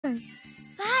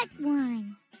Bad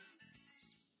one.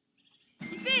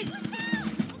 Ipin!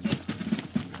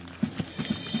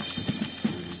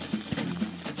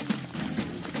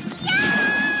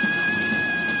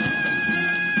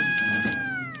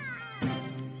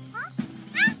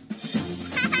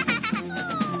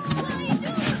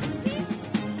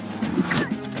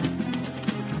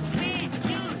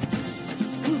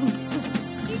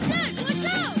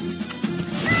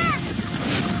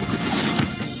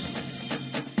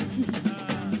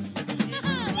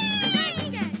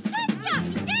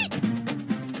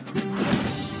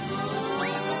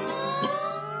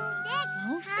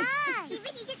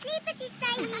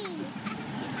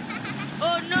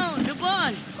 Oh no, the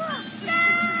ball!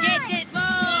 Get that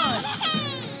ball!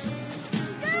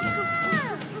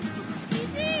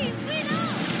 Easy, win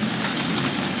on.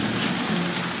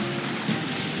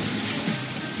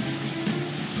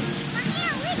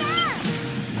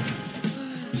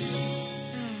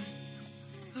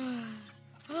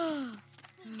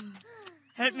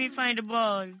 Help me find the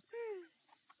ball.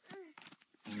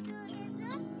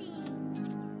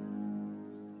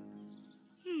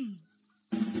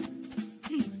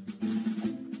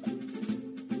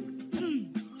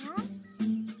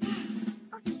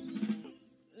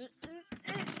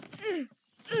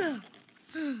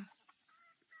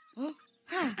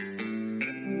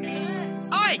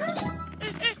 Oi!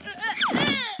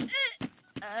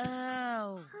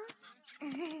 Ow!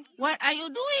 What are you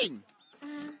doing?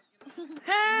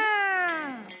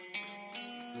 Ah!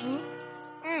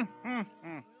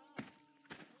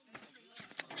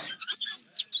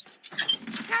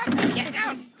 Come, get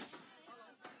down.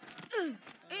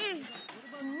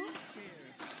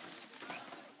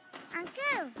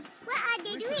 Uncle, what are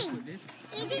they doing?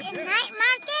 Is it a night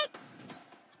market?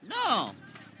 No,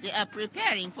 they are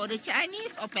preparing for the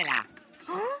Chinese opera.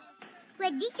 Huh?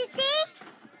 What did you say?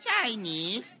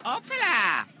 Chinese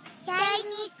opera.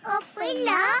 Chinese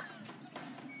opera?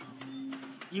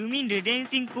 You mean the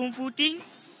dancing kung fu thing?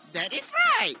 That is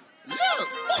right. Look.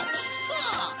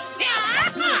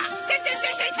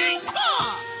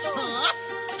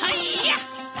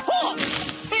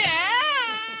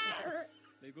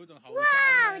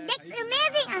 Wow, that's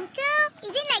amazing, Uncle.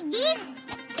 Is it like this?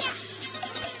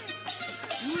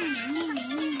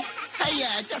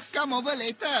 Hiya, just come over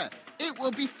later. It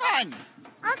will be fun.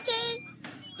 Okay.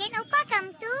 Can Opa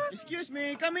come too? Excuse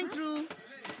me, coming through.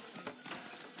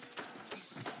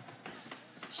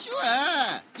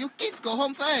 Sure. You kids go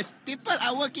home first. People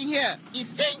are working here.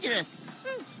 It's dangerous.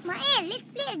 Mae, let's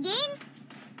play again.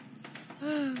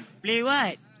 Play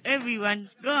what?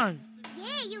 Everyone's gone.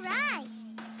 Yeah, you're right.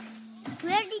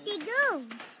 Where did they go?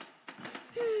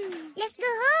 Let's go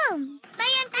home.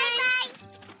 Bye, Uncle. Bye.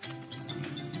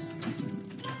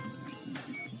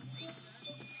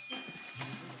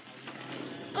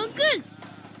 Uncle,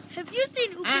 have you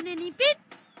seen Upin and Ipin?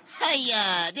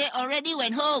 Hiya, they already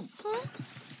went home. Huh?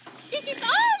 This is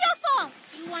all your fault.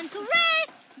 You want to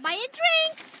rest, buy a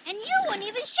drink, and you won't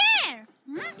even share.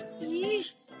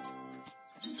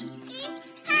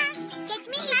 Catch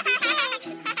me if you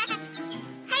can.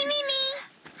 Hi, Mimi.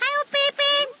 Hi,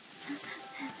 Upin.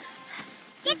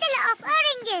 Get a lot of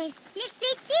oranges. Let's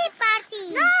play tea party.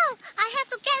 No, I have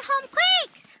to get home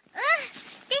quick.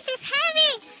 This is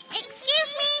heavy.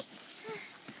 Excuse me.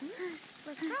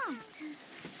 What's wrong?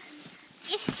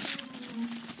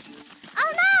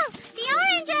 Oh no, the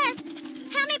oranges.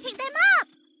 Help me pick them up.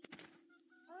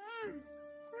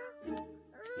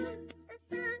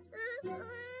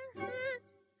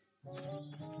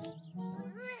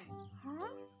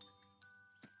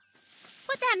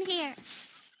 Put them here.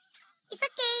 It's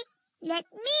okay. Let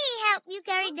me help you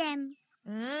carry them.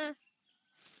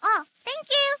 Oh, thank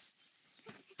you.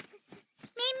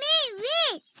 Mimi,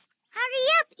 wait. Hurry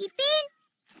up, Ipin.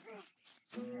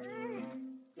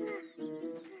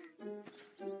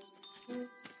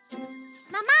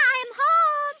 Mama, I am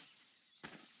home.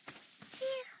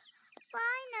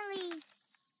 Finally.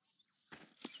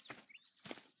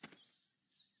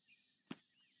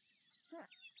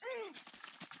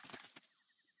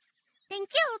 Thank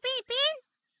you, Ipin.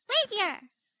 Wait here.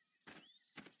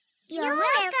 You're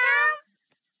welcome.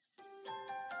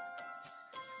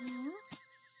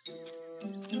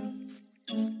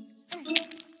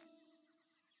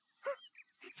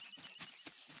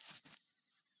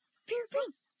 Pilpin,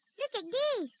 look at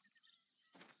this.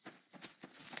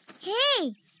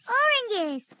 Hey,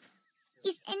 oranges.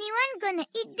 Is anyone gonna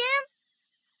eat them?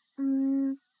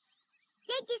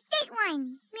 Let's just take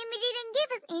one. Mimi didn't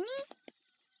give us any.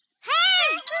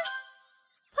 Hey!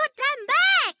 Put them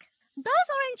back. Those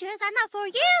oranges are not for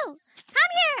you.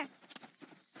 Come here.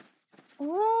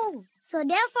 Oh, So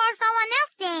therefore someone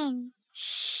else then.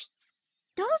 Shh!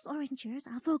 Those oranges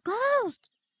are for ghosts.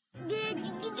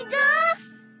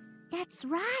 Ghosts? That's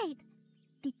right.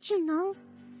 Did you know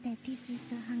that this is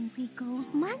the Hungry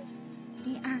Ghost Month?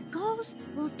 There are ghosts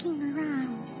walking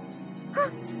around.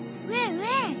 Where?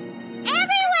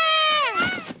 Everywhere!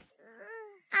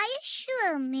 Are you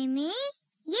sure, Mimi?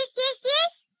 Yes.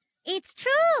 It's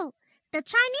true. The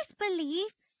Chinese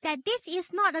believe that this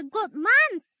is not a good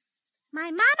month. My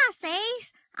mama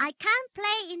says I can't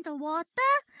play in the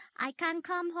water, I can't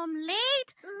come home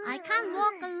late, I can't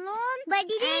walk alone. But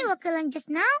didn't you walk alone just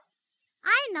now?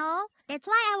 I know. That's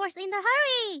why I was in a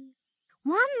hurry.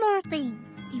 One more thing.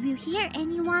 If you hear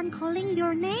anyone calling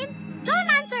your name, don't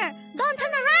answer. Don't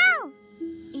turn around.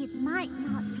 It might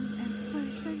not be a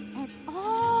person at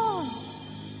all.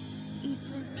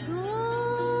 It's a ghost.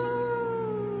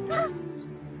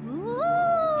 Ooh.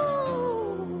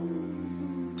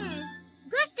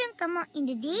 Ghosts don't come out in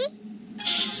the day.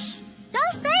 Shh!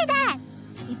 Don't say that.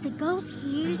 If the ghost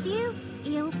hears you,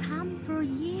 it'll come for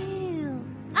you.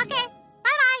 Okay.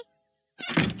 Bye-bye.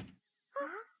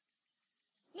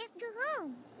 Let's go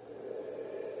home.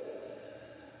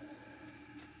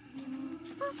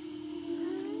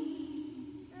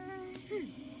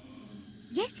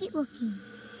 Just keep walking.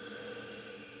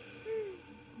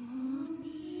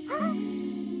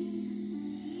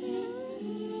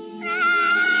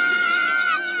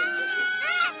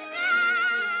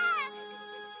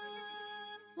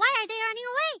 Why are they running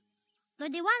away? Do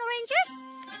they want oranges?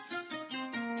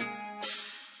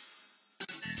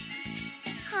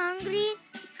 Hungry?